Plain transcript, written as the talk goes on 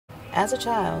As a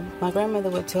child, my grandmother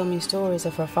would tell me stories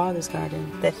of her father's garden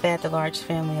that fed the large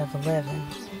family of 11.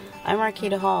 I'm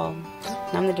Marquita Hall,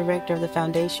 and I'm the director of the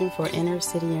Foundation for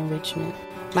Inner-City Enrichment.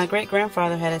 My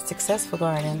great-grandfather had a successful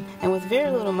garden, and with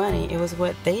very little money, it was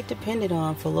what they depended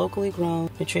on for locally grown,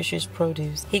 nutritious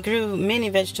produce. He grew many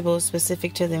vegetables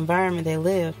specific to the environment they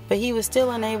lived, but he was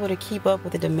still unable to keep up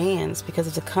with the demands because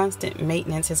of the constant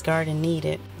maintenance his garden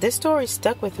needed. This story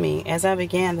stuck with me as I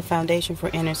began the Foundation for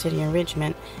Inner-City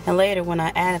Enrichment, and later when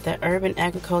I added the Urban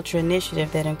Agriculture Initiative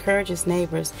that encourages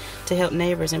neighbors to help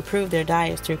neighbors improve their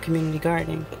diets through community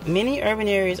gardening. Many urban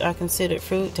areas are considered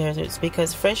fruit deserts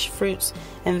because fresh fruits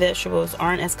and vegetables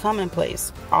aren't as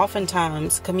commonplace.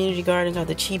 Oftentimes, community gardens are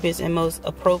the cheapest and most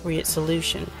appropriate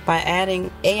solution. By adding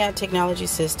AI technology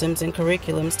systems and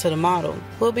curriculums to the model,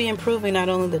 we'll be improving not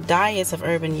only the diets of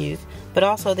urban youth, but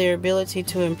also their ability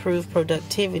to improve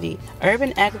productivity.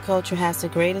 Urban agriculture has the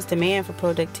greatest demand for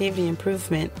productivity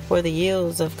improvement, where the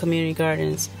yields of community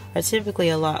gardens are typically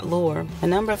a lot lower. A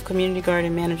number of community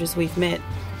garden managers we've met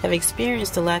have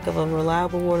experienced the lack of a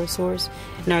reliable water source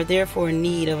and are therefore in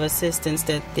need of assistance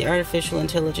that the artificial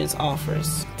intelligence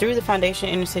offers. Through the Foundation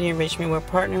Inner-City Enrichment, we're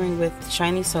partnering with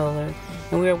Shiny Solar,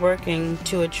 and we are working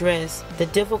to address the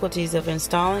difficulties of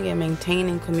installing and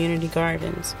maintaining community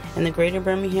gardens in the greater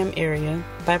Birmingham area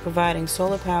by providing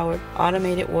solar-powered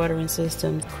automated watering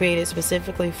systems created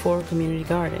specifically for community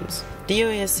gardens.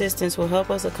 DOE assistance will help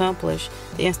us accomplish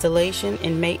the installation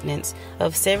and maintenance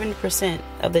of 70%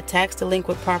 of the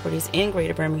tax-delinquent properties in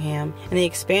Greater Birmingham and the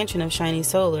expansion of Shiny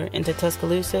Solar into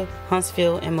Tuscaloosa,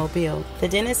 Huntsville, and Mobile. The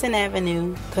Dennison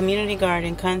Avenue Community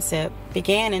Garden concept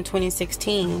began in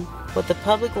 2016 with the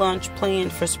public launch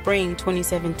planned for spring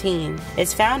 2017.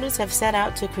 Its founders have set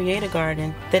out to create a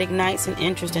garden that ignites an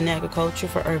interest in agriculture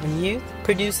for urban youth,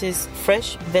 produces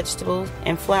fresh vegetables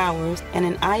and flowers and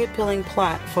an eye-appealing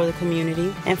plot for the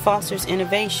community, and fosters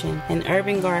innovation in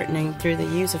urban gardening through the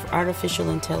use of artificial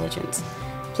intelligence.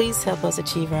 Please help us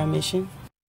achieve our mission.